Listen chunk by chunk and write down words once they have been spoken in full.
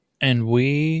And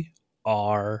we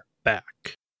are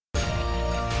back.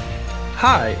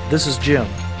 Hi, this is Jim,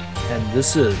 and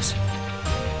this is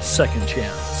Second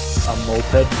Chance, a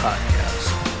Moped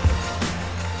Podcast.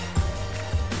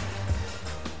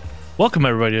 Welcome,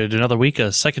 everybody, to another week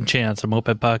of Second Chance, a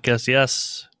Moped Podcast.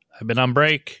 Yes, I've been on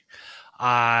break.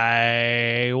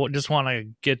 I just want to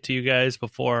get to you guys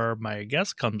before my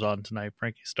guest comes on tonight,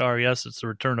 Frankie Starr. Yes, it's the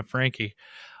return of Frankie.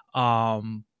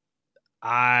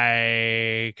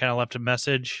 I kind of left a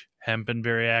message, haven't been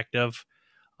very active.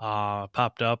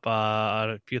 Popped up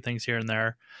a few things here and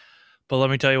there. But let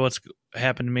me tell you what's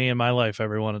happened to me in my life,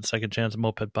 everyone at Second Chance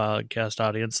Moped Podcast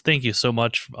audience. Thank you so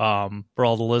much for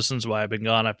all the listens while I've been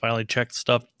gone. I finally checked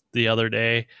stuff the other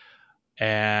day.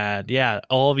 And yeah,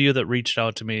 all of you that reached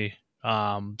out to me.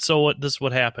 This is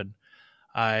what happened.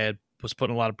 I was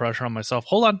putting a lot of pressure on myself.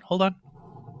 Hold on.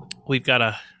 We've got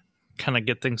to kind of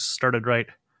get things started right.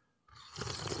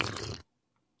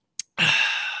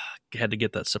 Had to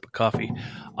get that sip of coffee.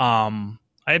 I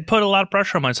had put a lot of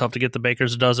pressure on myself to get the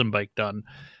Baker's Dozen bike done.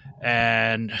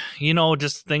 And,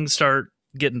 just things start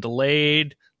getting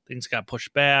delayed. Things got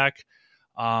pushed back.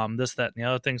 This, that, and the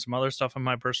other thing. Some other stuff in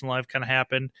my personal life kind of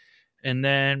happened. And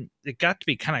then it got to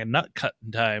be kind of nut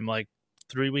cutting time, like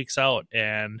 3 weeks out.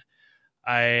 And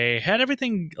I had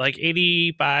everything like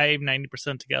 85,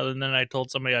 90% together. And then I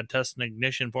told somebody I'd test an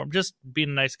ignition for him, just being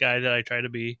a nice guy that I try to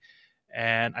be.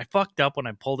 And I fucked up when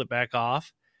I pulled it back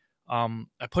off. I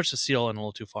pushed the seal in a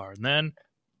little too far. And then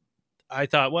I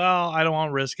thought, well, I don't want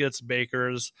to risk it. It's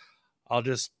Baker's. I'll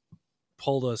just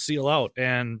pull the seal out.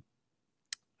 And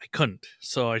I couldn't.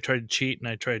 So I tried to cheat and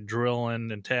I tried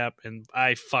drilling and tap. And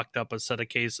I fucked up a set of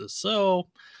cases. So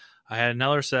I had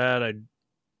another set. I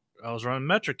was running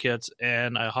metric kits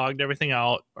and I hogged everything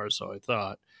out, or so I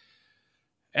thought.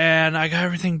 And I got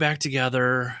everything back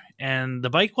together. And the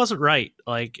bike wasn't right.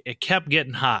 Like, it kept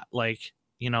getting hot. Like,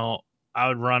 I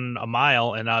would run a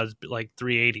mile and I was like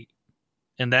 380.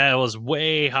 And that was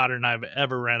way hotter than I've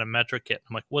ever ran a metric kit.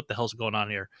 I'm like, what the hell's going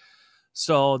on here?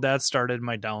 So that started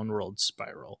my downward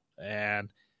spiral.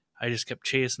 And I just kept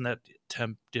chasing that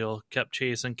temp deal, kept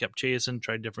chasing,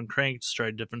 tried different cranks,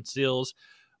 tried different seals.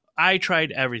 I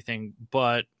tried everything,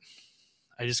 but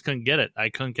I just couldn't get it. I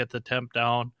couldn't get the temp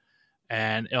down.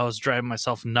 And I was driving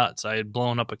myself nuts. I had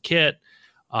blown up a kit.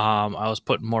 I was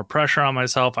putting more pressure on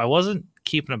myself. I wasn't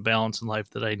keeping a balance in life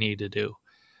that I need to do.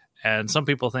 And some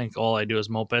people think all I do is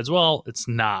mopeds. Well, it's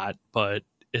not, but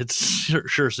it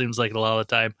sure seems like it a lot of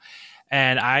the time.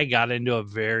 And I got into a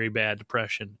very bad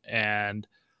depression. And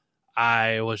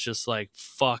I was just like,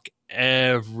 fuck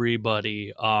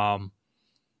everybody.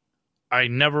 I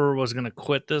never was going to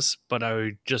quit this, but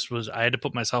I had to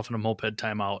put myself in a moped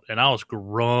timeout. And I was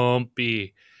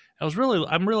grumpy.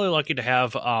 I'm really lucky to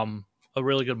have a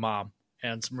really good mom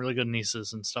and some really good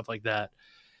nieces and stuff like that.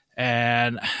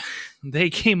 And they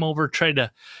came over, tried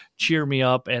to cheer me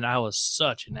up, and I was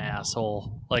such an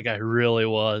asshole. Like, I really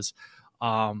was.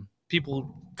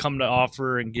 People come to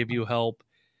offer and give you help.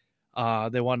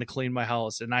 They wanted to clean my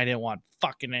house, and I didn't want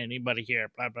fucking anybody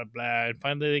here, blah, blah, blah. And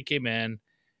finally they came in,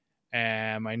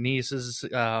 and my nieces,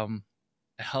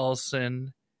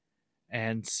 Allison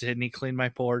and Sydney, cleaned my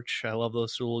porch. I love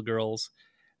those two little girls.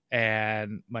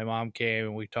 And my mom came,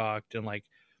 and we talked, and like,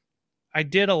 I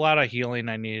did a lot of healing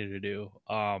I needed to do.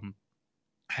 I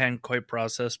hadn't quite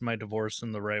processed my divorce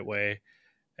in the right way.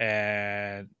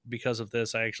 And because of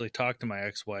this, I actually talked to my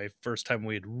ex-wife. First time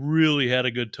we had really had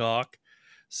a good talk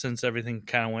since everything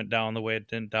kind of went down the way it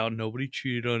didn't down. Nobody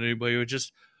cheated on anybody. It was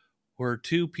just, we're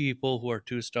two people who are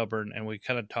too stubborn. And we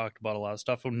kind of talked about a lot of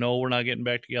stuff. No, we're not getting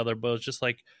back together. But it was just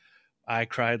like, I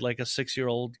cried like a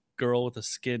 6-year-old girl with a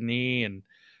skin knee, and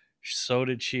so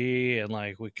did she. And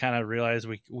like, we kind of realized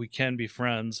we can be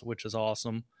friends, which is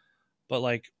awesome. But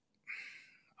like,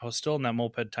 I was still in that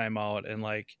moped timeout, and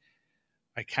like,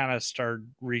 I kind of started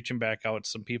reaching back out to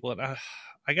some people, and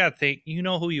I gotta think, you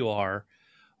know who you are.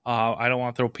 I don't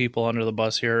want to throw people under the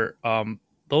bus here.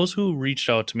 Those who reached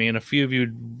out to me, and a few of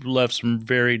you left some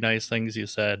very nice things you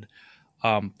said.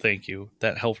 Thank you.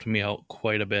 That helped me out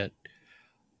quite a bit.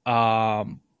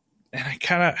 And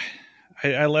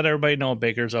I let everybody know at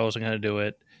Baker's I wasn't going to do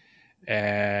it.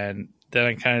 And then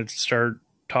I kind of started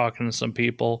talking to some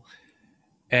people.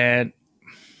 And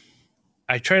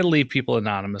I try to leave people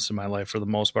anonymous in my life for the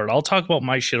most part. I'll talk about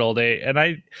my shit all day. And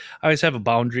I always have a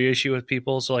boundary issue with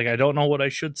people. So, like, I don't know what I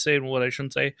should say and what I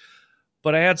shouldn't say.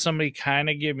 But I had somebody kind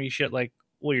of give me shit like,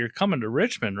 well, you're coming to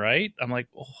Richmond, right? I'm like,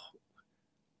 oh.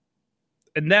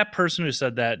 And that person who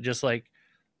said that, just like,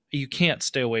 you can't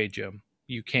stay away, Jim.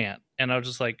 You can't. And I was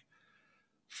just like,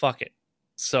 fuck it.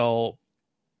 So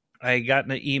I got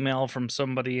an email from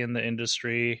somebody in the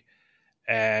industry,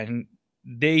 and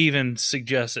they even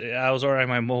suggested I was already on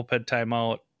my moped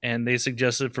timeout, and they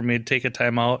suggested for me to take a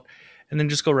timeout and then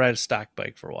just go ride a stock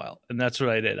bike for a while. And that's what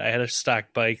I did. I had a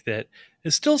stock bike that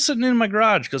is still sitting in my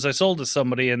garage because I sold to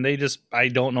somebody, and I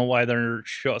don't know why they're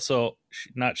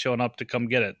not showing up to come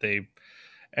get it.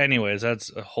 Anyways,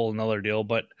 that's a whole nother deal.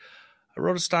 But I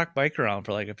rode a stock bike around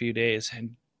for like a few days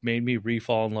and made me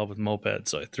re-fall in love with mopeds.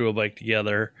 So I threw a bike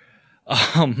together,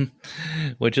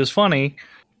 which is funny.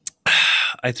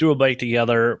 I threw a bike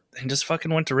together and just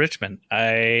fucking went to Richmond.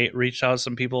 I reached out to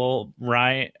some people.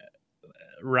 Ryan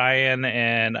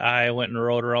and I went and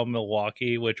rode around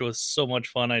Milwaukee, which was so much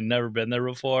fun. I'd never been there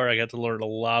before. I got to learn a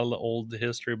lot of the old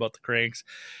history about the cranks.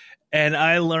 And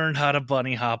I learned how to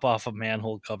bunny hop off of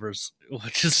manhole covers,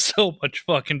 which is so much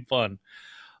fucking fun.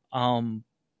 I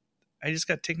just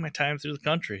got to take my time through the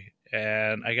country,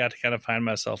 and I got to kind of find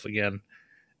myself again.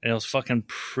 And it was fucking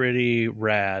pretty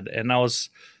rad. And I was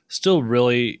still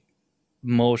really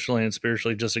emotionally and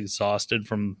spiritually just exhausted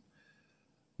from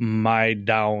my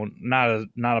down,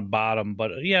 not a bottom,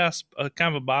 but yes, a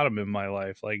kind of a bottom in my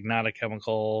life, like not a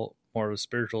chemical, more of a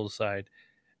spiritual side.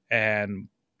 And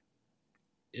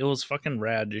it was fucking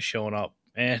rad just showing up.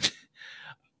 And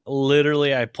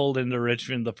literally I pulled into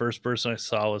Richmond. The first person I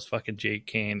saw was fucking Jake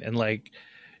Kane. And like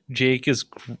Drake is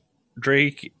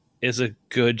a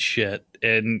good shit,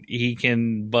 and he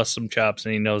can bust some chops,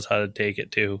 and he knows how to take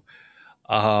it too.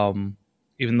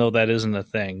 Even though that isn't a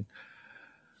thing.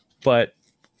 But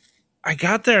I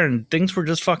got there and things were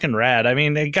just fucking rad. I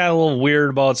mean, it got a little weird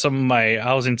about some of my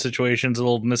housing situations, a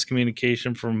little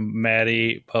miscommunication from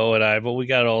Maddie, Poe, and I, but we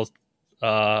got it all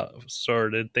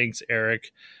sorted. Thanks,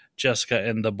 Eric, Jessica,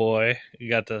 and the boy. You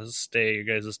got to stay at your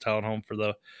guys' townhome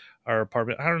for our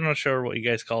apartment. I'm not sure what you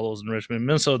guys call those in Richmond.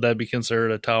 Minnesota, that'd be considered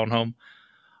a townhome.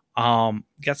 Got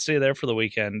to stay there for the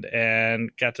weekend and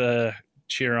got to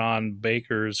cheer on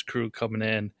Baker's crew coming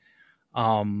in.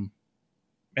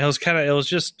 It was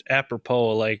just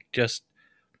apropos, like just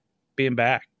being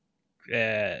back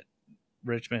at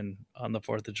Richmond on the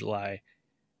 4th of July.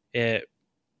 It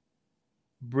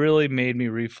really made me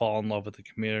re-fall in love with the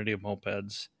community of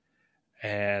mopeds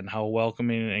and how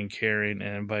welcoming and caring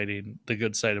and inviting the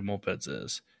good side of mopeds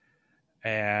is.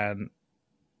 And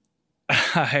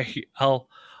I'll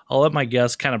let my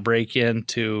guests kind of break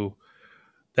into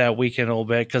that weekend a little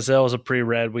bit, because that was a pretty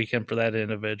rad weekend for that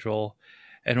individual.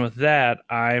 And with that,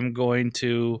 I'm going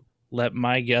to let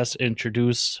my guests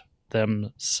introduce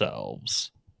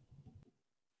themselves.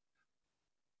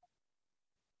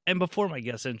 And before my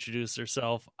guests introduce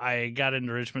herself, I got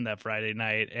into Richmond that Friday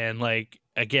night. And like,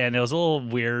 again, it was a little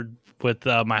weird with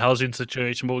my housing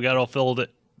situation, but we got all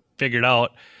figured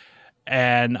out.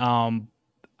 And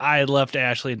I left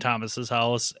Ashley and Thomas's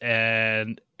house,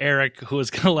 and Eric, who was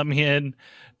going to let me in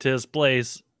to his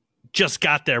place, just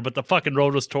got there, but the fucking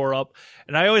road was tore up.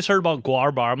 And I always heard about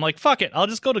Guar Bar. I'm like, fuck it, I'll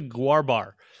just go to Guar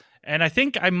Bar. And I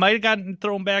think I might have gotten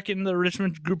thrown back in the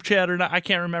Richmond group chat or not. I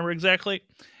can't remember exactly.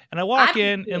 And I walk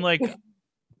in, and like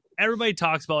everybody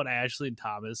talks about Ashley and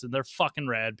Thomas, and they're fucking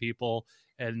rad people.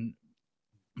 And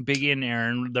Biggie and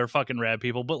Aaron, they're fucking rad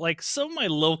people. But like some of my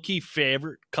low-key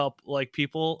favorite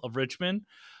people of Richmond,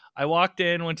 I walked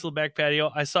in, went to the back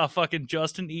patio. I saw fucking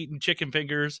Justin eating chicken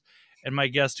fingers, and my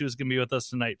guest who's going to be with us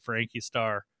tonight, Frankie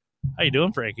Starr. How you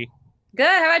doing, Frankie? Good.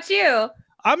 How about you?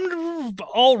 I'm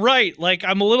all right. Like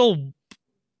I'm a little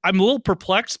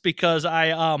perplexed because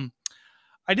I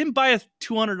didn't buy a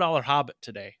 $200 Hobbit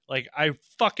today. Like I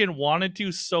fucking wanted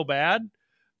to so bad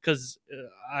because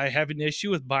I have an issue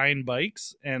with buying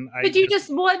bikes. And did you just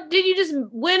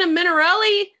win a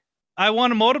Minarelli? I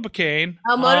won a motorbike.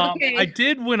 A motorbike. I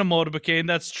did win a motorbike.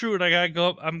 That's true. And I gotta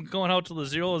go. I'm going out to the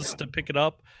Zeros to pick it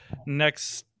up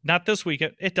not this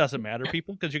weekend. It doesn't matter,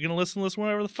 people, because you're gonna listen to this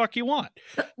whenever the fuck you want.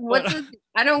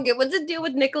 I don't get what's the deal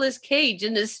with Nicolas Cage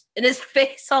and his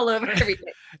face all over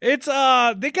everything. It's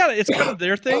it's kind of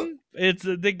their thing.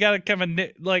 They got a kind of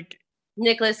like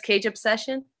Nicolas Cage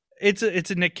obsession. It's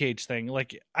a Nick Cage thing.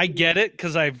 Like I get it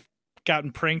because I've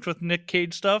gotten pranked with Nick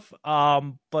Cage stuff.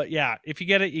 But yeah, if you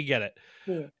get it, you get it.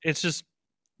 Yeah. It's just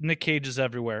Nick Cage is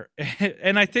everywhere.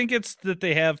 And I think it's that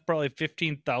they have probably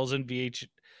 15,000 VHS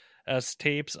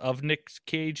tapes of Nick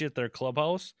Cage at their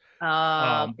clubhouse.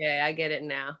 Oh, okay. I get it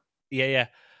now. Yeah.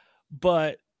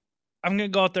 But I'm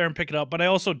going to go out there and pick it up. But I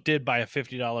also did buy a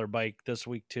 $50 bike this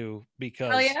week too,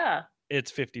 because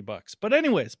it's $50. But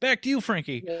anyways, back to you,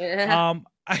 Frankie. Yeah.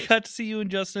 I got to see you and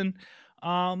Justin.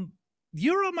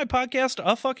 You were on my podcast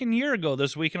a fucking year ago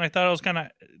this week, and I thought I was kind of,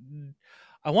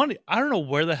 I don't know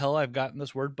where the hell I've gotten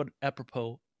this word, but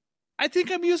apropos. I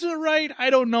think I'm using it right. I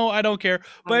don't know. I don't care.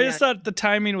 But I just thought the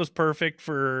timing was perfect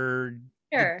for.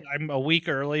 Sure. I'm a week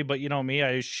early, but you know me,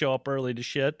 I show up early to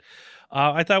shit.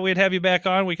 I thought we'd have you back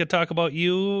on. We could talk about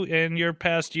you and your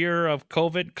past year of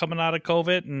COVID, coming out of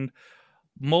COVID, and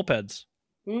mopeds.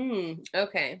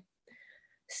 Okay.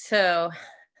 So,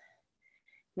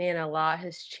 man, a lot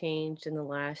has changed in the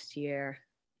last year.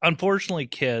 Unfortunately,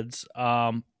 kids,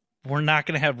 we're not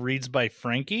going to have reads by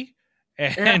Frankie.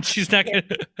 And she's not going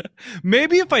to.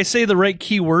 Maybe if I say the right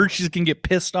keyword, she's going to get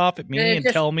pissed off at me and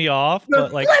tell me off.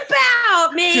 But like, flip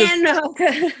out, man.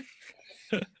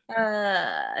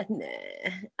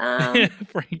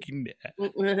 Frankie.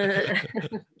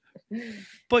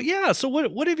 But yeah, so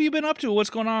what have you been up to?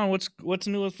 What's going on? What's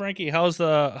new with Frankie? How's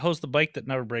the bike that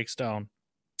never breaks down?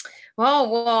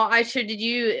 Well,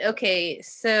 okay,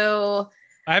 so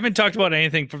I haven't talked about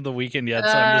anything from the weekend yet,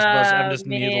 so I'm just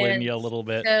needling you a little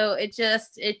bit. So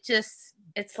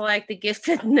it's like the gift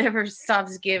that never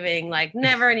stops giving, like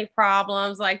never any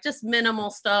problems, like just minimal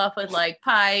stuff with like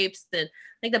pipes and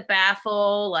like the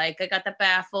baffle, like I got the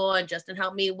baffle and Justin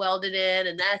helped me weld it in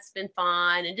and that's been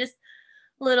fine and just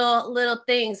little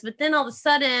things. But then all of a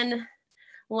sudden,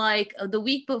 like the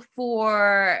week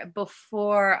before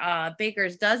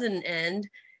Baker's dozen end,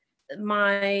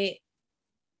 my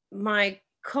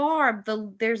car,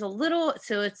 there's a little,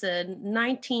 so it's a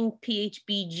 19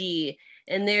 PHBG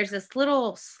and there's this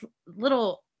little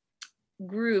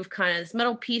groove, kind of this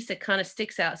metal piece that kind of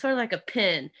sticks out, sort of like a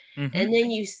pin. Mm-hmm. And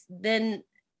then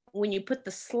when you put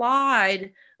the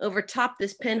slide over top,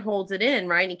 this pin holds it in,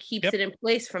 right? And it keeps it in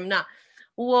place from not.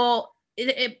 Well,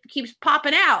 it keeps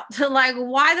popping out. So like,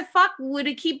 why the fuck would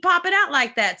it keep popping out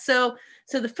like that? So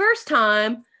the first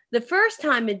time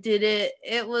it did it,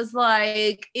 it was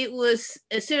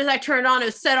as soon as I turned on, it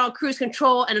was set on cruise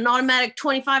control and an automatic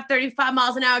 25, 35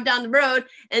 miles an hour down the road.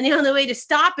 And the only way to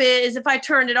stop it is if I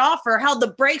turned it off or held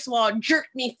the brakes while it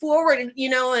jerked me forward, in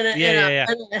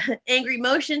an angry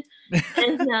motion.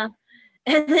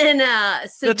 And then,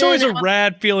 so that's always a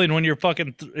rad feeling when you're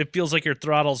fucking. It feels like your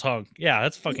throttle's hung. Yeah,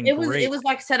 that's fucking great. It was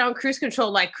like set on cruise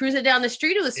control, like cruising down the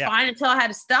street. It was fine until I had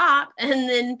to stop, and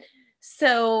then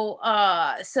so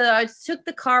I took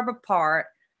the carb apart,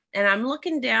 and I'm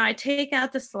looking down. I take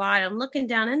out the slide. I'm looking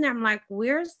down in there. I'm like,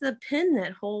 where's the pin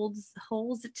that holds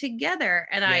it together?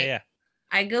 And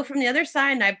I go from the other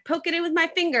side and I poke it in with my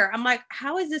finger. I'm like,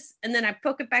 how is this? And then I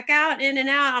poke it back out, in and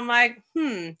out. I'm like,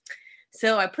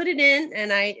 So I put it in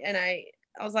and I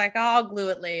was like, oh, I'll glue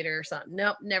it later or something.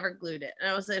 Nope, never glued it.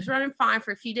 And it was running fine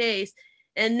for a few days.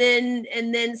 And then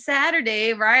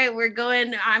Saturday, right, we're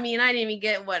going, I mean, I didn't even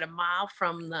get a mile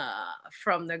from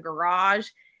the garage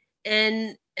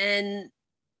and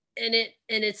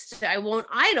it's, I won't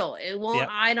idle. It won't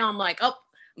idle. I'm like, oh,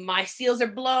 my seals are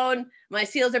blown.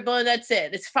 That's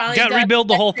it. It's finally got to rebuild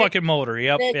the whole fucking motor.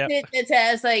 Yep.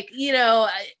 It's like,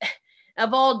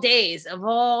 of all days,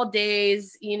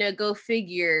 go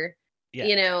figure,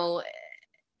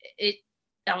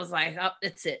 I was like, oh,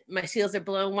 that's it. My seals are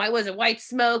blown. Why was it white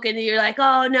smoke? And you're like,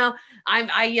 oh no,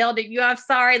 I yelled at you. I'm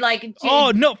sorry. Like,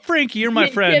 oh no, Frankie, you're my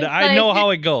friend. I know how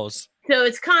it goes. So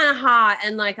it's kind of hot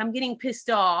and like, I'm getting pissed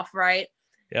off. Right.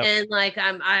 Yep. And like,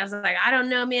 I was like, I don't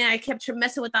know, man. I kept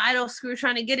messing with the idle screw,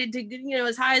 trying to get it to,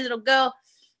 as high as it'll go.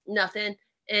 Nothing.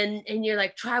 And you're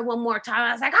like, try one more time.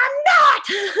 I was like, I'm not.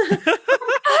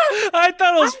 I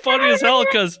thought it was funny as hell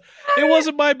because it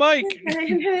wasn't my bike.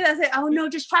 I said, oh no,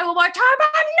 just try one more time.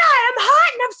 I'm not. I'm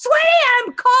hot and I'm sweaty.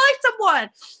 I'm calling someone.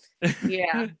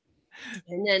 Yeah.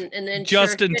 And then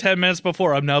Justin 10 minutes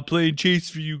before, I'm not playing chase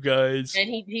for you guys. And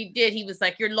he did. He was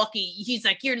like, you're lucky. He's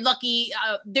like, you're lucky.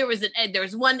 There was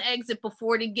one exit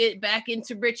before to get back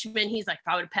into Richmond. He's like, if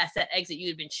I would have passed that exit, you'd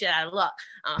have been shit out of luck.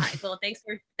 Well, thanks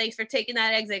for taking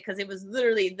that exit, because it was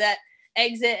literally that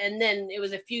exit, and then it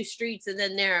was a few streets, and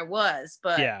then there it was.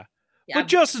 But yeah, but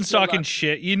Justin's talking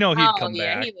shit. He'd come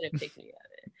back. He would have picked me up.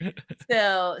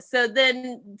 So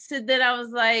then I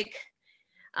was like,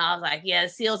 yeah, the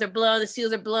seals are blown.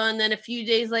 Then a few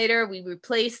days later, we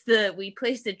replaced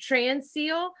the trans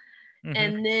seal,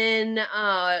 and then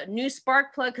new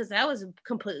spark plug, because that was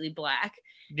completely black.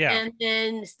 Yeah. And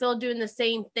then still doing the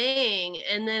same thing.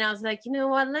 And then I was like, you know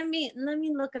what? Let me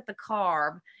look at the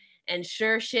carb. And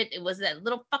sure shit, it was that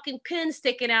little fucking pin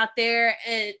sticking out there.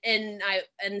 And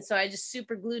so I just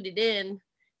super glued it in.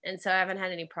 And so I haven't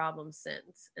had any problems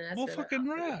since. And that's well, fucking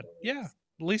rad. Yeah.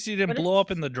 At least you didn't blow up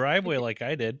in the driveway like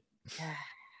I did.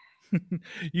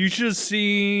 You should have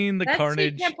seen the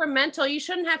carnage. That's temperamental. You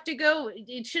shouldn't have to go.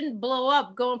 It shouldn't blow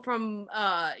up going from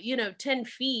 10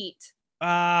 feet.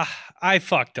 I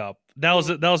fucked up. That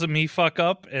was a me fuck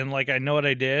up, and like I know what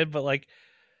I did, but like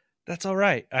That's all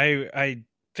right. I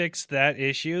fixed that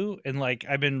issue, and like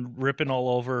I've been ripping all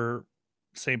over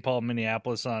St. Paul,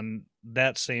 Minneapolis on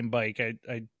that same bike.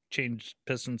 I changed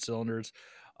piston cylinders.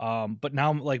 But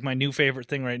now like my new favorite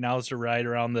thing right now is to ride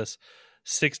around this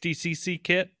 60cc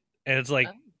kit, and it's like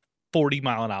Oh, 40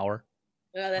 mile an hour.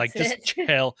 well, Like that's just it.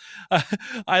 chill.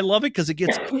 I love it because it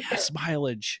gets gas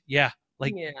mileage. Yeah.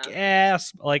 Like Yeah.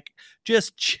 gas, like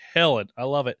just chilling. I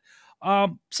love it.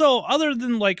 So other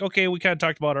than like, okay, we kind of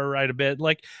talked about our ride a bit,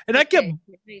 like, and I get, Okay,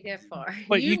 you get far.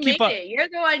 but you You keep made up. it. You're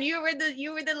the one. You were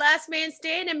the last man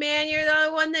standing, man. You're the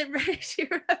only one that raised you.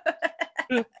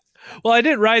 Well, I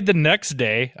didn't ride the next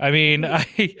day. I mean, I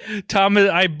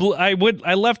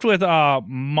left with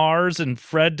Mars and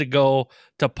Fred to go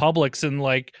to Publix, and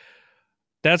like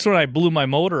that's when I blew my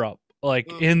motor up,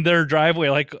 like in their driveway.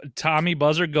 Like Tommy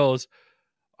Buzzard goes,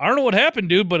 I don't know what happened,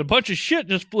 dude, but a bunch of shit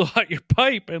just flew out your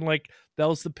pipe, and like that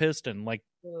was the piston. Like,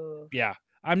 yeah,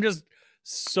 I'm just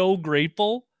so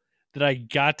grateful that I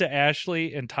got to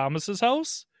Ashley and Thomas's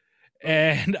house,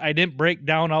 and I didn't break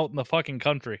down out in the fucking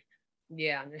country.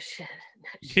 Yeah, no shit. No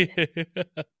shit.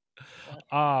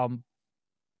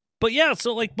 But yeah,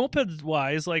 so like moped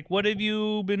wise, like what have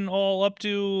you been all up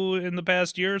to in the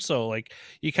past year or so? Like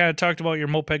you kind of talked about your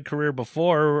moped career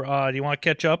before. Do you want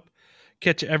to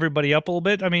catch everybody up a little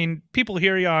bit? I mean, people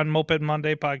hear you on Moped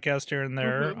Monday podcast here and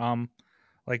there. Mhm.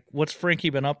 Like what's Frankie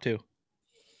been up to?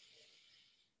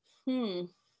 Hmm.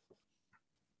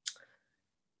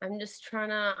 I'm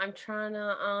trying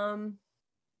to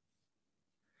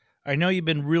I know you've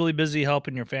been really busy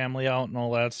helping your family out and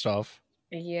all that stuff.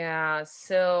 yeah,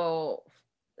 so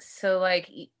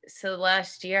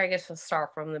last year, I guess we'll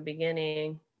start from the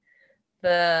beginning.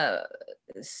 The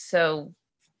so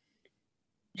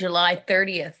July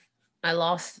 30th, I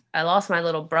lost my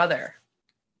little brother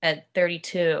at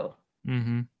 32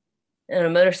 Mm-hmm. in a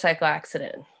motorcycle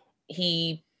accident.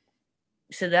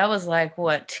 So that was like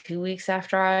what, 2 weeks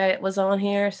after I was on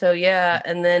here. So yeah,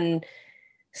 and then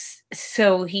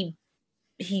so he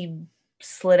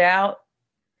slid out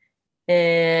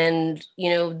and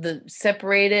the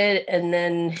separated and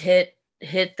then hit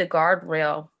the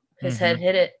guardrail. His head Mm-hmm.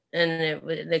 hit it and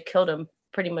it killed him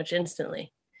pretty much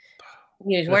instantly.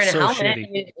 He was That's wearing a so helmet.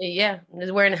 shitty. Yeah, he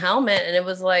was wearing a helmet, and it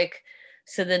was like,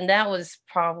 so then that was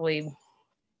probably,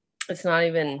 it's not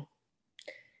even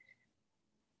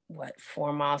what,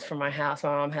 4 miles from my house.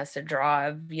 My mom has to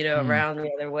drive, around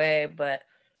the other way. But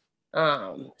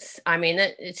I mean,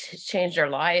 it's changed our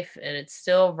life, and it's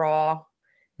still raw,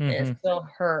 and Mm-hmm. it still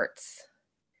hurts,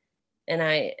 and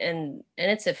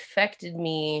it's affected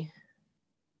me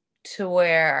to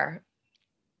where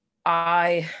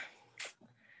I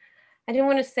didn't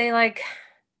want to say like,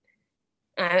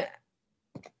 I,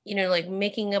 like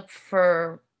making up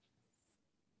for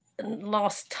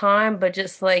lost time, but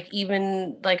just like,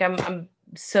 even like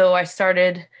so I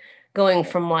started going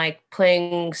from like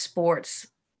playing sports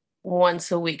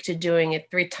once a week to doing it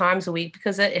 3 times a week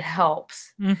because it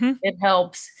helps. Mm-hmm. It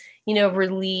helps,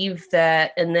 relieve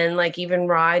that. And then like even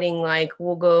riding, like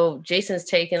Jason's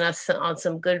taking us on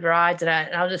some good rides, and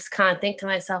I'll just kind of think to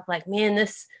myself like, man,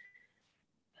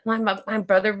 my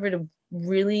brother would have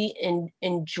really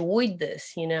enjoyed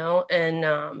this,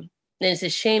 and it's a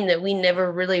shame that we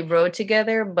never really rode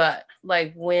together. But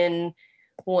like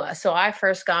so I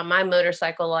first got my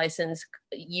motorcycle license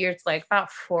years, like about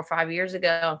 4 or 5 years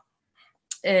ago.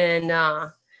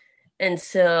 And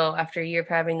so after a year of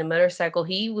having the motorcycle,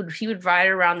 he would ride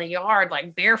around the yard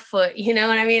like barefoot, you know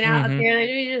what I mean? Out Mm-hmm. there,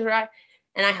 he just ride.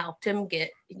 And I helped him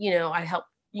get,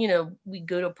 we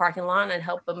go to a parking lot and I'd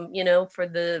help him, for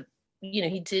the,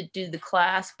 he did do the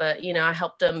class, but, I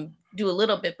helped him do a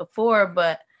little bit before,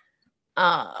 but,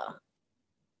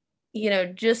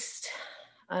 just,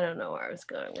 I don't know where I was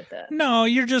going with that. No,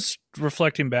 you're just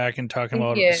reflecting back and talking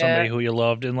about somebody Yeah. who you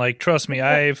loved, and like, trust me,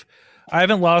 I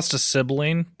haven't lost a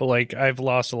sibling, but like I've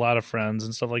lost a lot of friends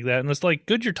and stuff like that, and it's like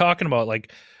good you're talking about.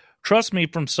 Like, trust me,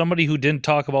 from somebody who didn't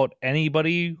talk about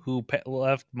anybody who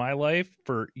left my life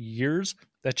for years,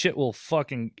 that shit will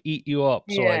fucking eat you up.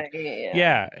 So like,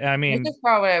 yeah, I mean, This is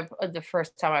probably the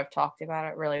first time I've talked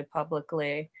about it really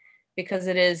publicly, because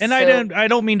it is. and So, I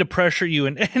don't mean to pressure you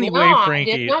in any no, way,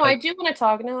 Frankie. no, I Like, do want to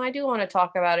talk. No, I do want to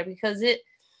talk about it because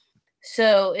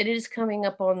so it is coming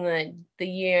up on the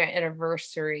year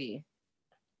anniversary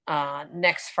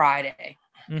next Friday,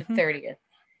 the 30th.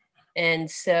 And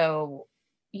so,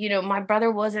 my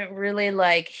brother wasn't really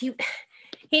like, he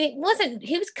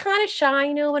was kind of shy,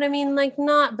 you know what I mean? Like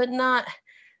not.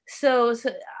 So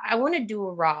I want to do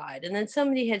a ride. And then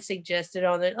somebody had suggested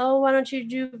on it, oh, why don't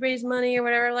you raise money or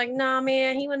whatever? Like, nah,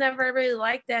 man, he would never really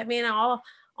like that, man. All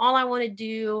I want to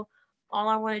do all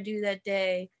I want to do that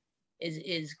day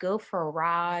is go for a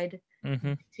ride.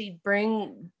 Mm-hmm. He'd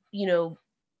bring,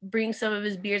 bring some of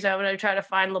his beers. I'm going to try to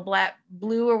find Labatt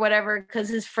Blue or whatever, because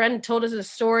his friend told us a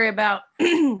story about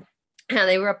how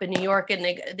they were up in New York and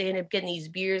they ended up getting these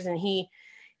beers, and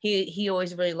he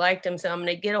always really liked them. So I'm going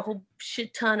to get a whole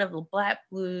shit ton of Labatt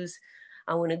Blues.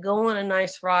 I want to go on a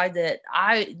nice ride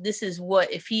this is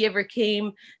what, if he ever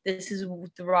came, this is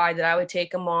the ride that I would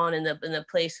take him on, in the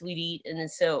place we'd eat. And then,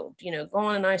 so, go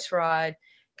on a nice ride,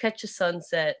 catch a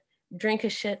sunset, drink a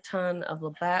shit ton of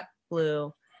Labatt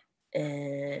Blue,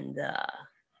 and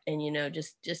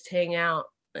just hang out,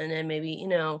 and then maybe,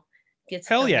 get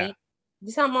some,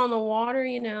 something on the water,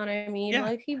 you know what I mean? Yeah.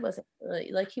 Like, he wasn't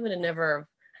like, he would have never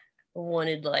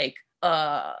wanted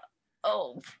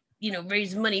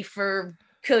raise money for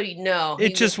Cody. No,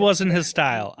 it just wasn't his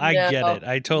style. I get it.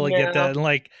 I totally get that. And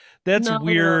like, that's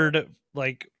weird.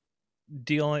 Like,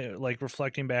 dealing, like,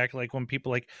 reflecting back, like, when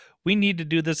people like, we need to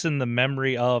do this in the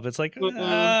memory of, it's like,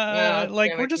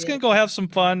 we're just gonna go have some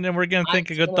fun, and we're gonna think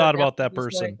a good thought about that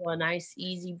person. Like a nice,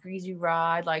 easy, breezy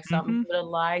ride, like something you would have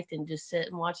liked, and just sit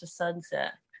and watch the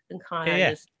sunset, and kind of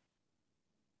just,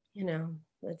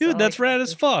 dude, that's rad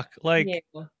as fuck. Like,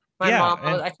 my mom,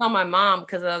 I told my mom,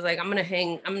 because I was like, I'm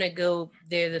gonna go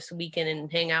there this weekend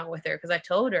and hang out with her, because I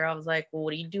told her, I was like, well,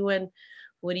 what are you doing?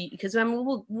 Because I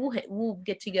mean, we'll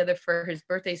get together for his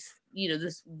birthday.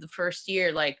 The first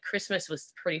year, like, Christmas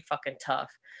was pretty fucking tough.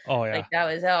 Oh yeah, like that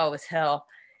was hell.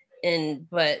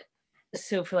 But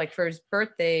so for his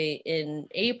birthday in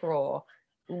April,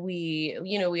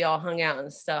 we all hung out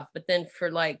and stuff. But then for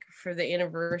the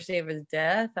anniversary of his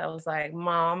death, I was like,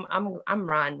 Mom, I'm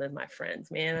riding with my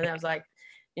friends, man. And I was like,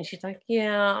 and she's like,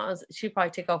 yeah, she'd probably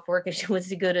take off work, and she wants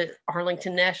to go to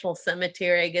Arlington National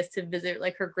Cemetery, I guess, to visit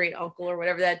like her great uncle or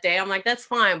whatever that day. I'm like, that's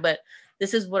fine, but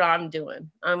this is what I'm doing.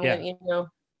 So.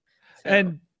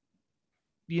 And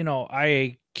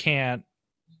I can't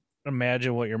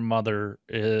imagine what your mother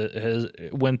has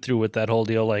went through with that whole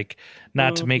deal. Like,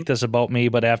 not to make this about me,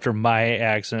 but after my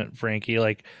accident, Frankie,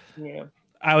 like,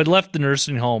 I would left the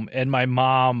nursing home, and my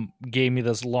mom gave me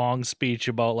this long speech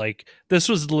about, like, this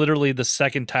was literally the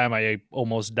second time I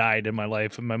almost died in my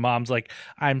life. And my mom's like,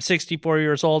 I'm 64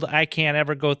 years old. I can't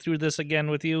ever go through this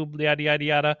again with you, yada, yada,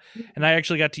 yada. And I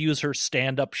actually got to use her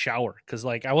stand-up shower, because,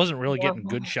 like, I wasn't really getting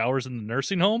good showers in the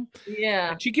nursing home.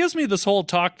 Yeah. And she gives me this whole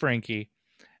talk, Frankie.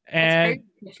 And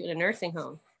that's crazy, a nursing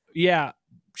home. Yeah.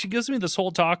 She gives me this whole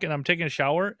talk, and I'm taking a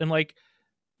shower, and, like,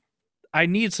 I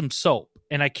need some soap,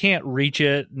 and I can't reach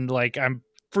it, and, like, I'm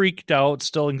freaked out,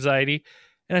 still anxiety,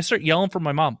 and I start yelling for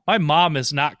my mom. My mom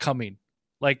is not coming.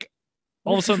 Like,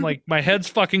 all of a sudden, like, my head's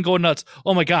fucking going nuts.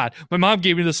 Oh my God, my mom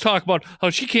gave me this talk about how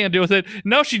she can't deal with it.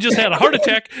 Now she just had a heart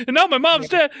attack, and now my mom's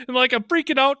dead, and, like, I'm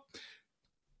freaking out.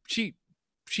 She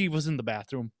was in the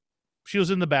bathroom. She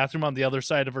was in the bathroom on the other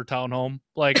side of her townhome.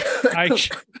 Like, I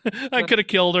could have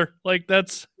killed her. Like,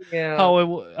 that's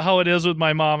how it is with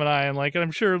my mom and I. And, like,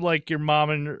 I'm sure, like, your mom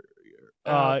and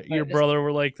your brother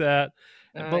were like that.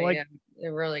 But, like,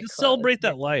 they're really just celebrate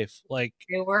that life. Like,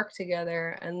 they work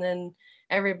together, and then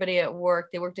everybody at work,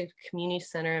 they worked at a community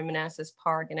center in Manassas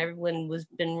Park, and everyone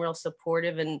been real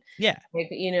supportive, and like,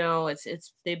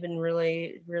 it's they've been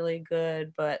really, really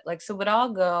good. But, like, so, but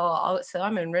so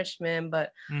I'm in Richmond,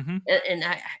 but and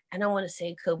I don't want to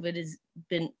say COVID has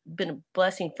been a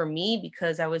blessing for me,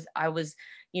 because I was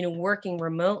working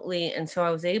remotely, and so I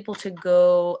was able to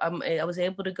go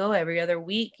every other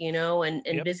week, and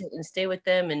visit and stay with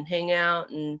them and hang out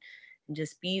and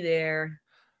just be there.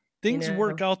 Things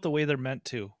work out the way they're meant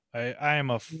to. I am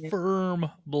a firm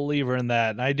believer in that.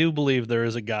 And I do believe there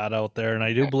is a God out there. And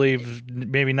I do believe,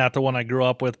 maybe not the one I grew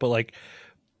up with, but, like,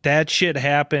 that shit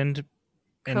happened,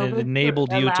 and it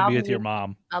enabled you to be with your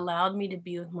mom. Allowed me to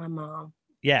be with my mom.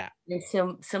 Yeah. And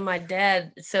so my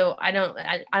dad, so I don't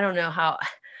know how,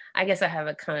 I guess I have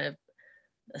a kind of,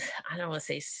 I don't want to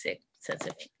say sick sense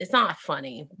of, it's not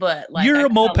funny, but, like, you're a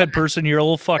moped person. You're a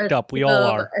little fucked up. We all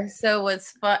are. So what's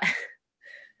fun.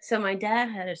 So my dad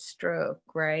had a stroke,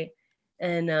 right?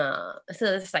 And so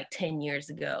that's like 10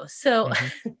 years ago. So,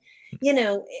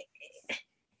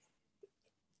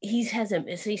 he's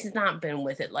not been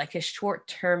with it. Like, his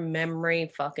short-term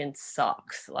memory fucking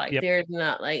sucks. Like, there's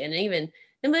not, like,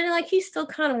 but, like, he's still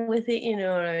kind of with it, you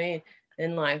know what I mean?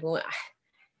 And, like,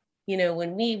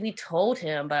 when we told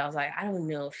him, but I was like, I don't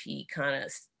know if he kind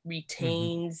of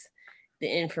retains the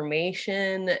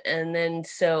information. And then,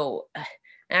 so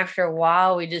after a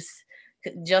while,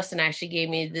 Justin actually gave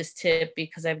me this tip,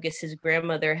 because I guess his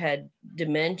grandmother had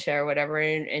dementia or whatever.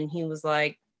 And he was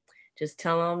like, just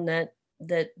tell them that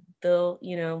they'll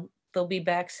be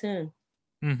back soon.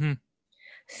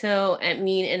 So I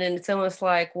mean, and then it's almost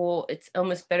like, well, it's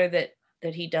almost better that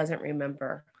he doesn't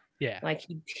remember. Yeah. Like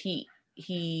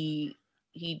he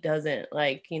doesn't,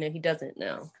 like, you know, he doesn't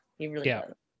know. He really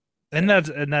doesn't. And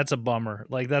that's a bummer.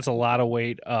 Like, that's a lot of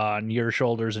weight on your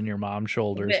shoulders and your mom's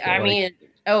shoulders. But I mean,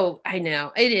 oh, I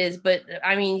know it is, but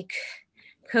I mean,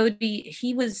 Cody,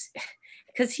 he was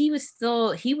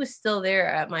still there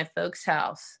at my folks'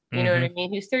 house. You know what I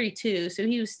mean? He was 32, so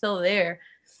he was still there.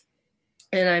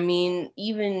 And I mean,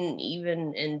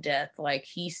 even in death, like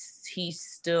he's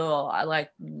still, I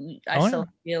still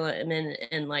feel it,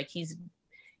 and like he's,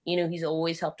 you know, he's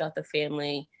always helped out the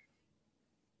family,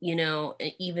 you know,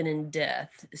 even in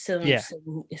death.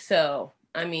 So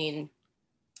I mean,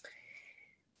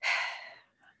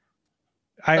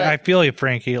 I feel you,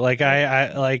 Frankie. Like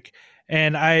I like,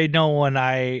 and I know when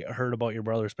I heard about your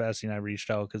brother's passing, I reached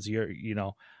out because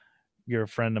you're a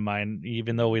friend of mine,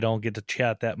 even though we don't get to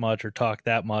chat that much or talk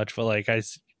that much. But like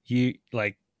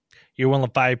you're one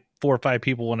of the 4 or 5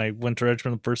 people when I went to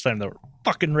Richmond the first time that were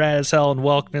fucking rad as hell and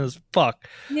welcoming as fuck.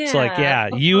 Yeah, so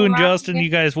like, you and Justin, you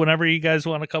guys, whenever you guys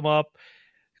want to come up,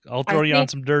 I'll throw you on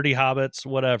some dirty hobbits,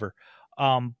 whatever.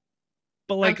 But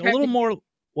like a little more.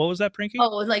 What was that, Frankie? Oh,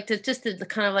 like just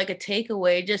kind of like a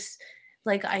takeaway. Just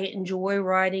like, I enjoy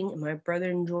riding, and my brother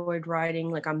enjoyed riding.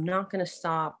 Like, I'm not gonna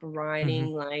stop riding.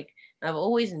 Like, I've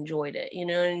always enjoyed it. You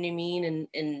know what I mean? And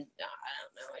I don't know.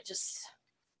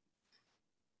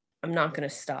 I'm not gonna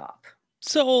stop.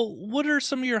 So, what are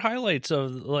some of your highlights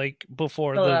of like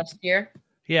before the last year?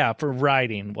 Yeah, for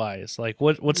riding wise, like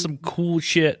what's some cool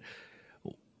shit?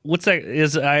 What's that?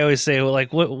 Is I always say,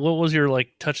 like, what was your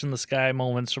like touch in the sky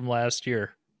moments from last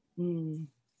year?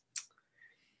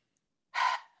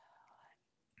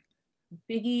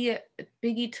 Biggie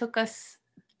took us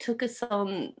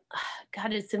on.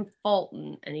 God, it's in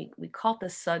Fulton, and we caught the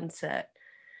sunset,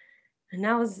 and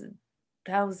that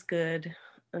was good.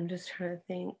 I'm just trying to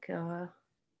think of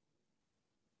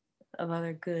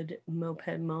other good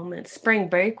moped moments. Spring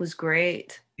break was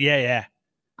great. Yeah.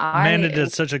 Amanda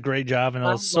did such a great job, and it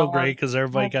was so great because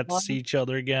everybody got to see each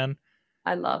other again.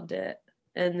 I loved it.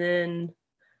 And then,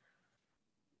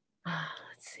 let's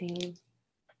see.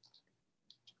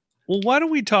 Well, why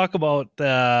don't we talk about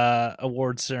the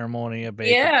award ceremony at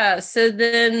Baker? Yeah. So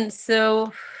then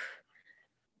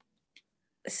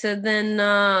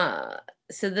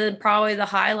probably the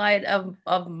highlight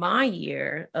of my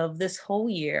year, of this whole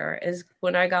year, is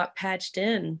when I got patched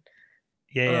in.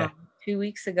 Yeah. 2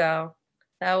 weeks ago.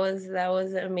 That was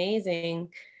amazing.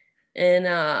 And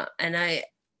I,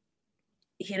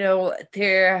 you know,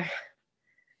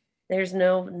 there's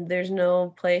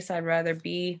no place I'd rather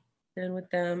be than with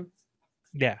them.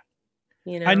 Yeah.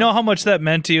 You know, I know how much that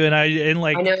meant to you, and I know,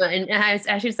 and I was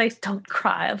actually like, don't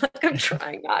cry. I'm like, I'm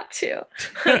trying not to.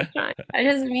 It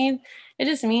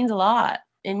just means a lot.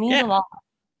 It means a lot.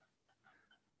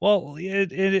 Well,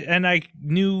 and I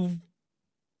knew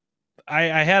I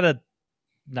had a,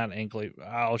 not ankle,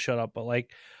 I'll shut up, but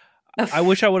like, I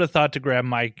wish I would have thought to grab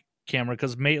my camera,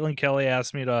 because Maitland Kelly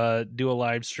asked me to do a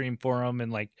live stream for him, and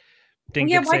like,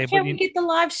 why can't we get the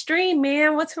live stream,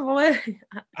 man? What?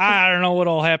 I don't know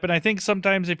what'll happen. I think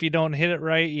sometimes if you don't hit it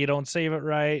right, you don't save it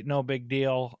right, no big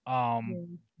deal.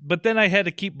 But then I had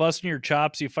to keep busting your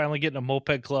chops. You finally get in a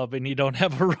moped club and you don't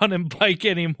have a running bike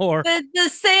anymore. The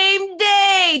same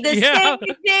day, same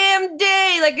damn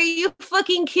day. Like, are you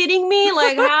fucking kidding me?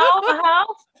 Like, how?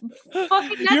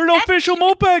 You're an official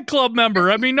moped club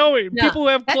member. I mean, no, people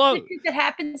have clubs. That's the shit that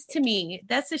happens to me.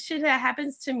 That's the shit that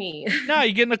happens to me. No,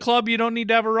 you get in a club, you don't need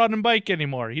to have a running bike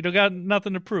anymore. You don't got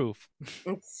nothing to prove.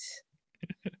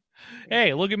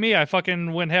 Hey, look at me. I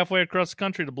fucking went halfway across the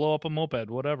country to blow up a moped,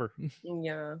 whatever.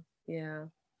 Yeah.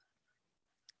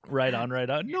 Right on.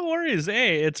 No worries.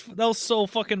 Hey, that was so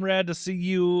fucking rad to see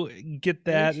you get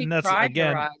that. And that's,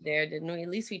 again, right there, didn't we? At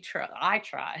least we tried. I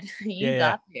tried. You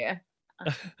got there.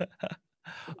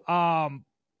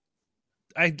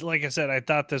 Like I said, I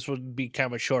thought this would be kind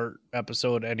of a short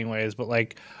episode anyways, but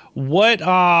like, what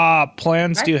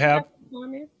plans do you have?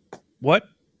 What?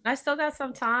 I still got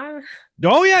some time.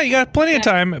 Oh yeah, you got plenty of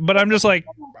time, but I'm just like,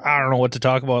 I don't know what to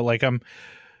talk about. Like, I'm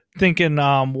thinking,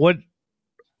 what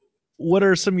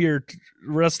are some of your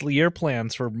rest of the year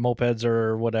plans for mopeds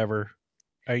or whatever?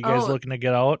 Are you guys looking to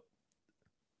get out?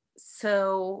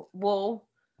 So, well,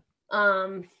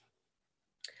 I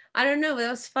don't know. That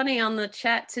was funny on the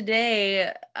chat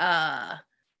today. I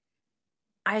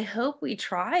hope we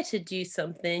try to do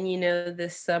something, you know,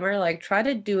 this summer, like try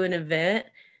to do an event.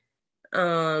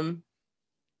 I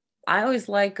always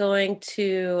like going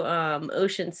to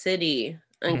Ocean City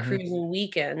on cruising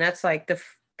weekend. That's like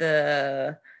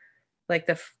the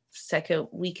second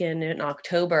weekend in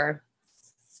October.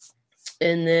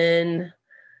 And then,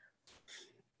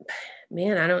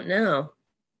 man, I don't know.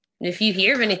 If you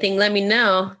hear of anything, let me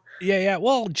know. Yeah.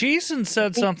 Well, Jason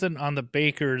said something on the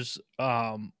Bakers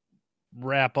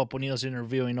wrap up when he was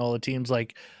interviewing all the teams.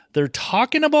 Like, they're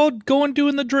talking about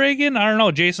doing the Dragon. I don't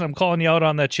know, Jason, I'm calling you out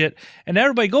on that shit. And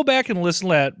everybody go back and listen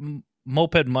to that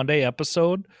Moped Monday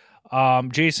episode.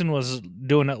 Jason was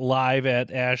doing it live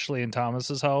at Ashley and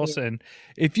Thomas's house. Yeah. And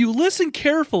if you listen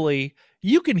carefully,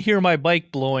 you can hear my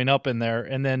bike blowing up in there.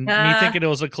 And then me thinking it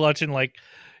was a clutch and like,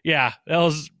 yeah, that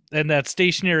was, and that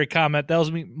stationary comment, that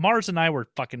was me. Mars and I were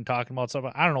fucking talking about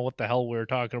something. I don't know what the hell we were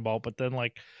talking about, but then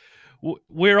like,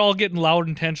 we're all getting loud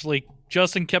intentionally.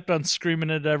 Justin kept on screaming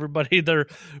at everybody. They're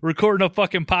recording a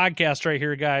fucking podcast right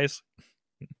here, guys.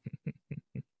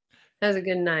 That was a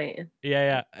good night.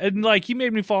 Yeah. And like, he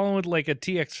made me fall in with like a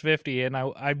TX50, and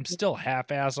I'm still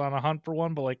half-ass on a hunt for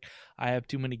one, but like, I have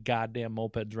too many goddamn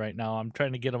mopeds right now. I'm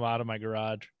trying to get them out of my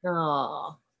garage.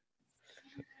 Oh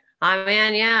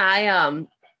man, yeah.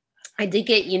 I did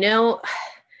get,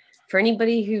 for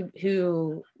anybody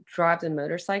who drives a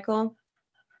motorcycle,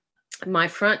 my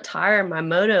front tire, my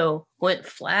moto went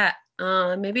flat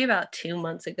maybe about 2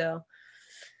 months ago.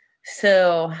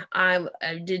 So I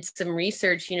did some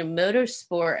research.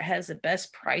 Motorsport has the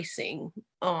best pricing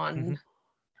on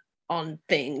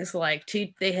things like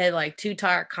they had like 2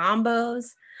 tire combos.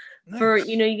 Nice. For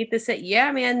you get this set.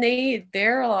 Yeah, man,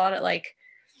 they're a lot of like,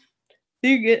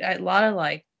 you get a lot of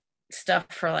like stuff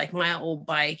for like my old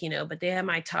bike, but they have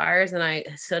my tires, and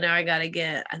so now I gotta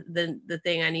get the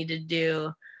thing I need to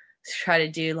do. Try to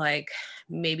do like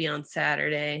maybe on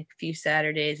Saturday, a few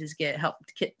Saturdays, is get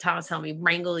Thomas help me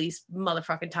wrangle these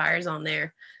motherfucking tires on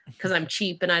there, because I'm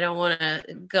cheap and I don't want to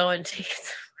go and take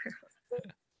it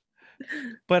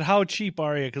somewhere. But how cheap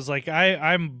are you? Because like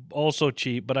I'm also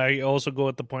cheap, but I also go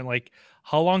at the point like,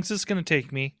 how long is this going to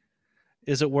take me?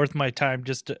 Is it worth my time?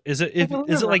 Is it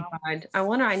like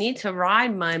I need to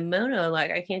ride my moto.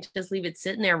 Like, I can't just leave it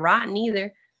sitting there rotting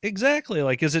either. Exactly.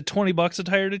 Like, is it $20 a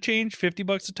tire to change,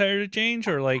 $50 a tire to change,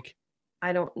 or like?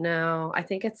 I don't know. I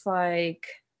think it's like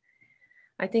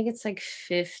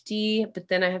 50, but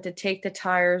then I have to take the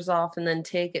tires off and then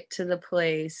take it to the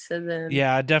place. So then,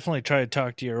 yeah, I definitely try to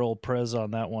talk to your old Prez on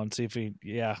that one. See if he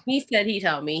said he'd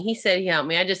help me.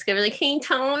 I just go like, "Hey,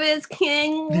 Thomas,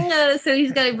 so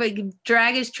he's got to like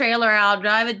drag his trailer out,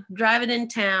 drive it in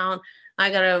town.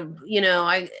 I gotta,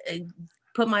 I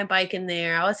put my bike in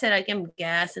there. I always said I give him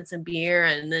gas and some beer,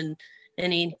 and then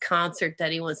any concert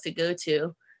that he wants to go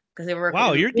to." Because they were.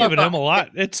 Wow, you're giving him a lot.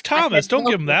 It's Thomas. Don't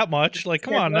give him that much. Like,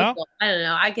 come on now. I don't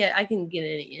know. I can get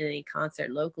any concert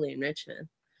locally in Richmond.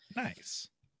 Nice.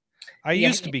 I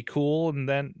used to be cool, and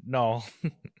then no.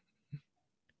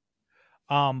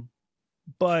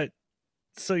 But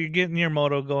so you're getting your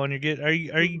moto going. Are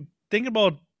you thinking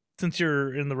about, since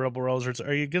you're in the Rebel Rousers,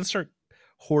 are you gonna start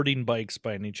hoarding bikes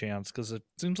by any chance? Because it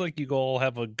seems like you all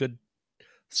have a good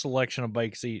selection of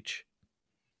bikes each.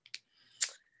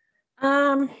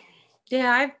 Yeah,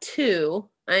 I have 2.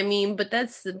 I mean, but my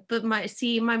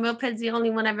moped's the only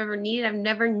one I've ever needed. I've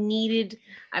never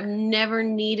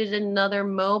needed another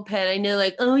moped. I know,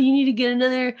 like, oh, you need to get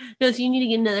another. No, so you need to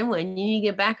get another one. You need to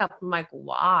get backup. I'm like,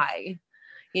 why?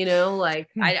 Like,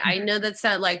 I know that's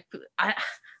not like, I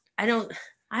don't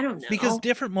know. Because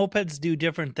different mopeds do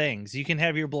different things. You can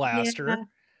have your blaster,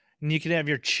 and you can have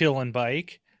your chillin'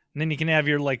 bike, and then you can have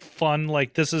your like fun,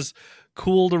 like, this is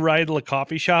cool to ride to a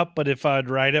coffee shop, but if I'd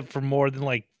ride it for more than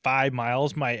like 5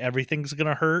 miles, my everything's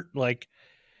gonna hurt. Like,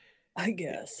 I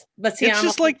guess, but see, it's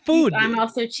just like food. I'm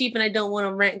also cheap, and I don't want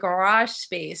to rent garage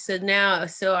space.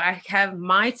 So I have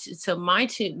my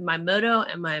moto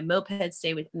and my moped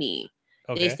stay with me.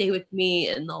 Okay. They stay with me,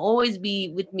 and they'll always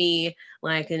be with me.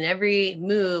 Like, in every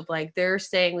move, like, they're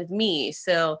staying with me,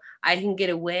 so I can get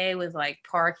away with like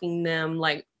parking them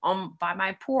like by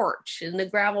my porch in the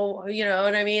gravel. You know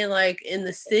what I mean? Like, in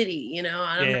the city.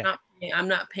 I'm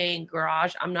not paying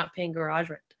garage. I'm not paying garage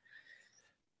rent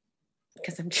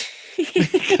because I'm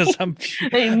cheap. Because I'm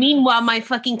cheap. Meanwhile, my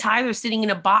fucking tires are sitting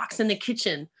in a box in the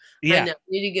kitchen. Yeah, I know. I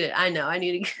need to get it. I know. I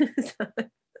need to get it.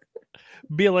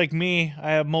 Be like me,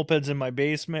 I have mopeds in my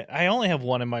basement. I only have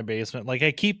one in my basement. Like,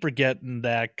 I keep forgetting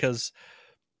that, because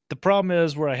the problem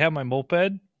is where I have my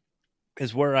moped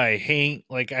is where I hang.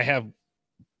 Like, I have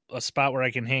a spot where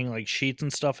I can hang like sheets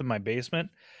and stuff in my basement,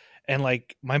 and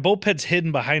like my moped's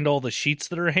hidden behind all the sheets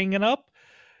that are hanging up,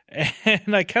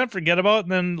 and I kind of forget about it.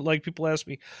 And then like people ask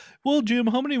me, "Well, Jim,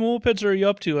 how many mopeds are you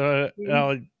up to?" And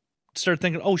I'll start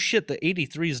thinking, oh shit, the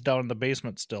 83 is down in the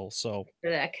basement still. So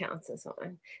that counts as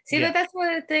one. See, that's one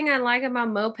of the thing I like about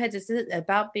mopeds, is it's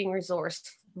about being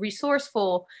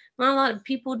resourceful. Not a lot of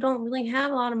people don't really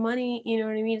have a lot of money, you know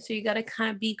what I mean? So you got to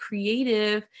kind of be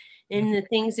creative in the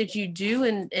things that you do,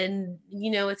 and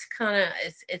it's kind of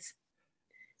it's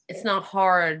not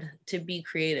hard to be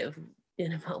creative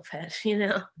in a moped,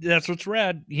 That's what's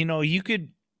rad. You could.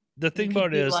 The thing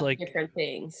about it is like different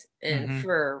things, and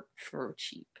for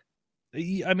cheap.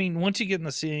 I mean, once you get in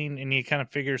the scene and you kind of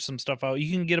figure some stuff out,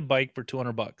 you can get a bike for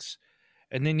 $200,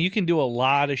 and then you can do a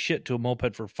lot of shit to a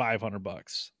moped for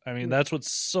 $500. I mean, that's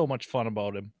what's so much fun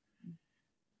about him.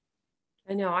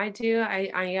 I know, I do.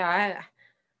 I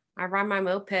ride my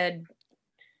moped.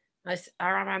 I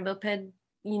ride my moped,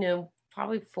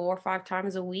 probably 4 or 5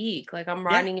 times a week. Like I'm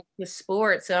riding it to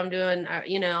sports. So I'm doing,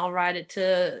 I'll ride it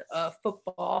to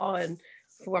football, and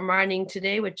I'm riding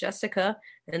today with Jessica,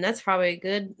 and that's probably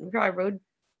good. We probably rode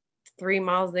 3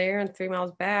 miles there and 3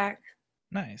 miles back.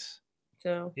 Nice.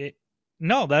 So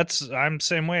no, I'm the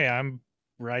same way. I'm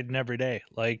riding every day.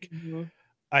 Like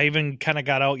I even kind of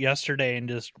got out yesterday and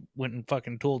just went and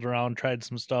fucking tooled around, tried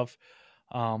some stuff.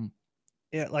 Like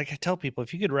I tell people,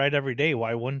 if you could ride every day,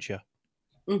 why wouldn't you?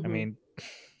 I mean,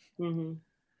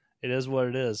 it is what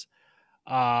it is.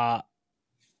 It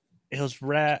was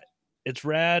rad. It's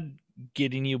rad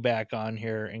getting you back on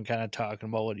here and kind of talking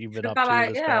about what you've been up to this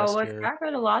past year. I've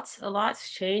heard a lot's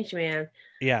changed, man.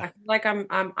 Yeah, I feel like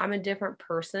I'm a different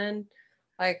person.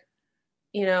 Like,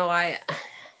 you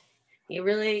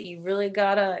really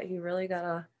gotta, I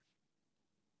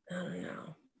don't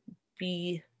know,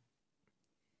 you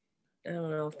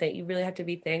really have to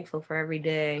be thankful for every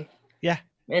day. Yeah.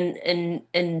 And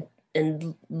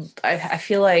I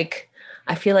feel like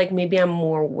maybe I'm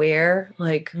more aware.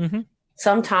 Like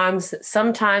sometimes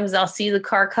I'll see the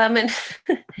car coming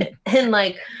and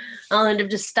like I'll end up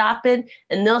just stopping,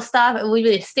 and they'll stop, and we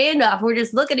be a standoff. We're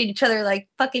just looking at each other like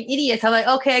fucking idiots. I'm like,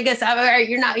 okay, I guess I'm all right.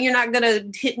 You're not gonna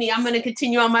hit me. I'm gonna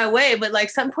continue on my way. But like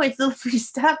some points they'll be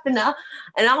stopping now,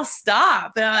 and I'll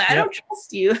stop. And I don't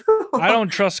trust you. I don't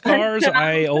trust cars.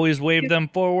 I always wave them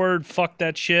forward. Fuck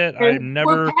that shit. I'm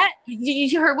never. Well, Pat,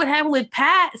 you heard what happened with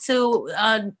Pat? So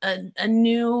a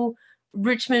new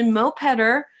Richmond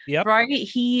mopeder. Yep. Right.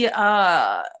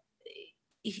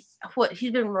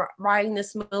 He's been riding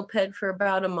this moped for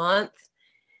about a month,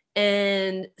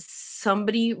 and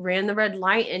somebody ran the red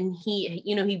light, and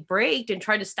he braked and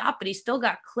tried to stop, but he still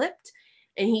got clipped.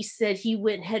 And he said he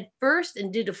went head first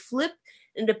and did a flip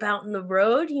and about in the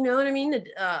road. You know what I mean?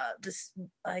 This,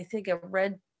 I think, a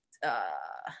red Celica,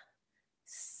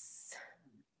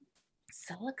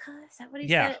 is that what he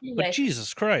said? Anyway, but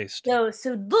Jesus Christ. So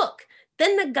look,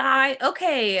 then the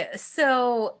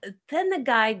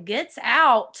guy gets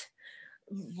out,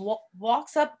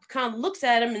 walks up, kind of looks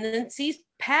at him, and then sees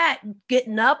Pat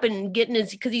getting up and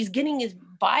because he's getting his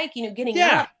bike, getting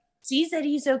up, sees that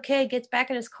he's okay, gets back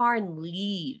in his car and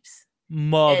leaves.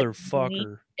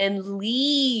 Motherfucker. And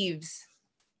leaves.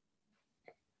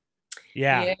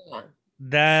 Yeah.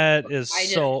 That is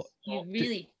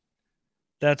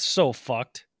that's so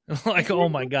fucked. Like, oh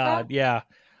my God. Yeah.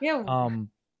 Yeah.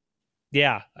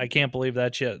 Yeah, I can't believe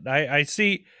that shit. I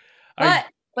see.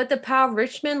 But the Power of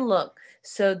Richmond, look,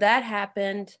 so that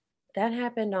happened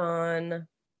on,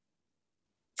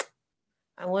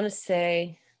 I want to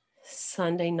say,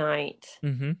 Sunday night.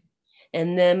 And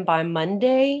then by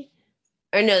Monday,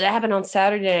 or no, that happened on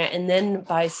Saturday night. And then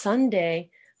by Sunday,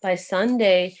 he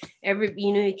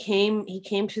came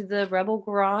to the Rebel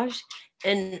Garage,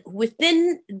 and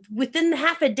within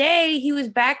half a day he was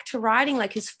back to riding.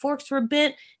 Like his forks were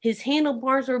bent, his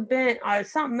handlebars were bent,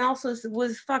 something else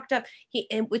was fucked up.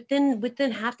 And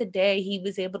within half the day he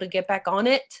was able to get back on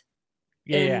it.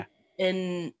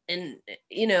 And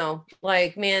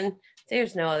like, man,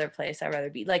 there's no other place I'd rather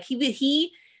be. Like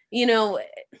he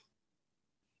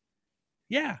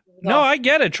Yeah. No, I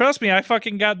get it. Trust me, I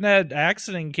fucking got in that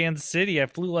accident in Kansas City. I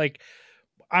flew like,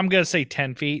 I'm going to say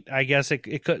 10 feet. I guess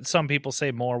it could, some people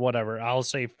say more, whatever. I'll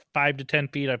say 5 to 10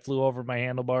 feet. I flew over my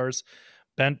handlebars,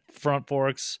 bent front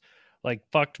forks, like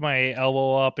fucked my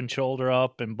elbow up and shoulder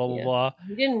up and blah, blah, blah.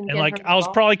 And like, I was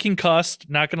probably concussed,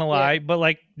 not going to lie. But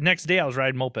like next day I was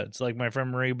riding mopeds. Like my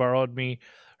friend Marie borrowed me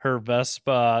her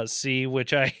Vespa C,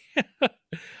 which I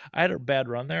had a bad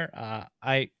run there.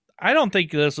 I don't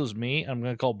think this was me. I'm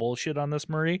going to call bullshit on this,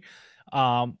 Marie.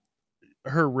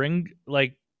 Her ring,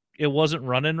 like, it wasn't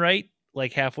running right,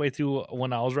 like halfway through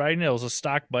when I was riding. It was a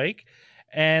stock bike.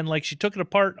 And like she took it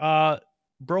apart,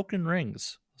 broken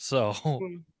rings. So,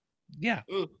 yeah.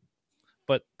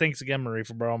 But thanks again, Marie,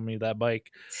 for borrowing me that bike.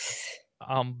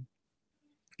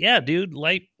 Yeah, dude,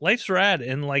 life's rad.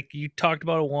 And like you talked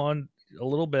about a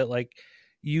little bit, like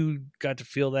you got to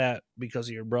feel that because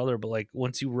of your brother, but like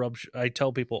once you I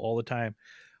tell people all the time,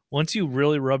 once you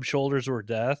really rub shoulders with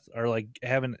death, or like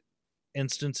have an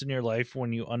instance in your life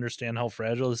when you understand how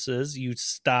fragile this is, you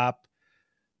stop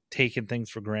taking things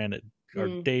for granted.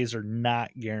 Our days are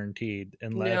not guaranteed,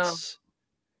 and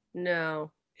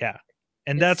no. Yeah.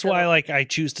 And that's why like I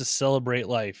choose to celebrate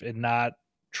life and not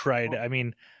try to, I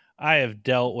mean, I have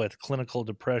dealt with clinical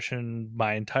depression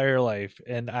my entire life,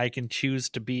 and I can choose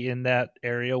to be in that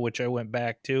area, which I went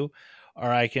back to,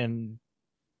 or I can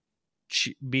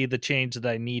be the change that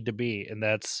I need to be. And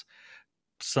that's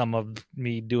some of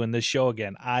me doing this show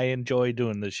again. I enjoy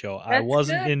doing this show. I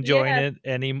wasn't enjoying it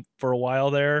any for a while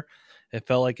there. It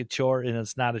felt like a chore, and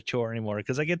it's not a chore anymore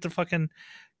because I get to fucking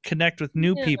connect with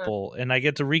new people, and I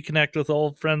get to reconnect with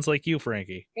old friends like you,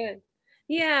 Frankie. Good.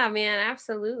 Yeah, man,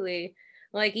 absolutely.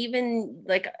 Like even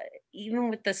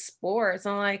with the sports,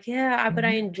 I'm like, yeah, but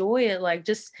I enjoy it. Like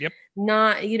just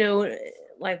not,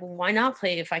 like why not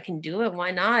play if I can do it?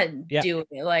 Why not do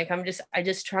it? Like I'm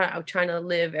trying to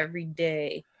live every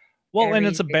day. Well, and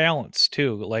it's a balance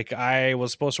too. Like I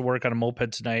was supposed to work on a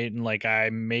moped tonight, and like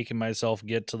I'm making myself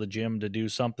get to the gym to do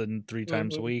something 3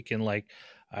 times a week, and like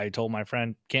I told my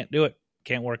friend, can't do it,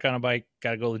 can't work on a bike,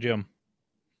 gotta go to the gym.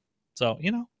 So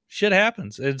shit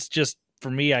happens. It's just for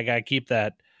me, I gotta keep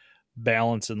that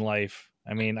balance in life.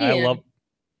 I mean,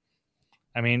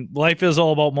 life is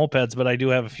all about mopeds, but I do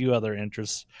have a few other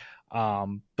interests.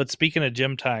 But speaking of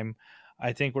gym time,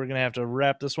 I think we're going to have to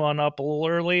wrap this one up a little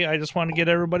early. I just want to get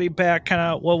everybody back, kind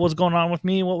of what was going on with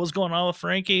me, what was going on with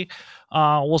Frankie.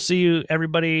 We'll see you,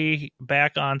 everybody,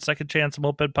 back on Second Chance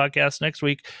Moped Podcast next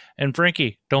week. And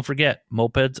Frankie, don't forget,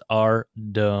 mopeds are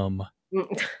dumb.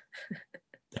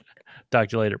 Talk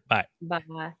to you later. Bye.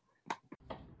 Bye.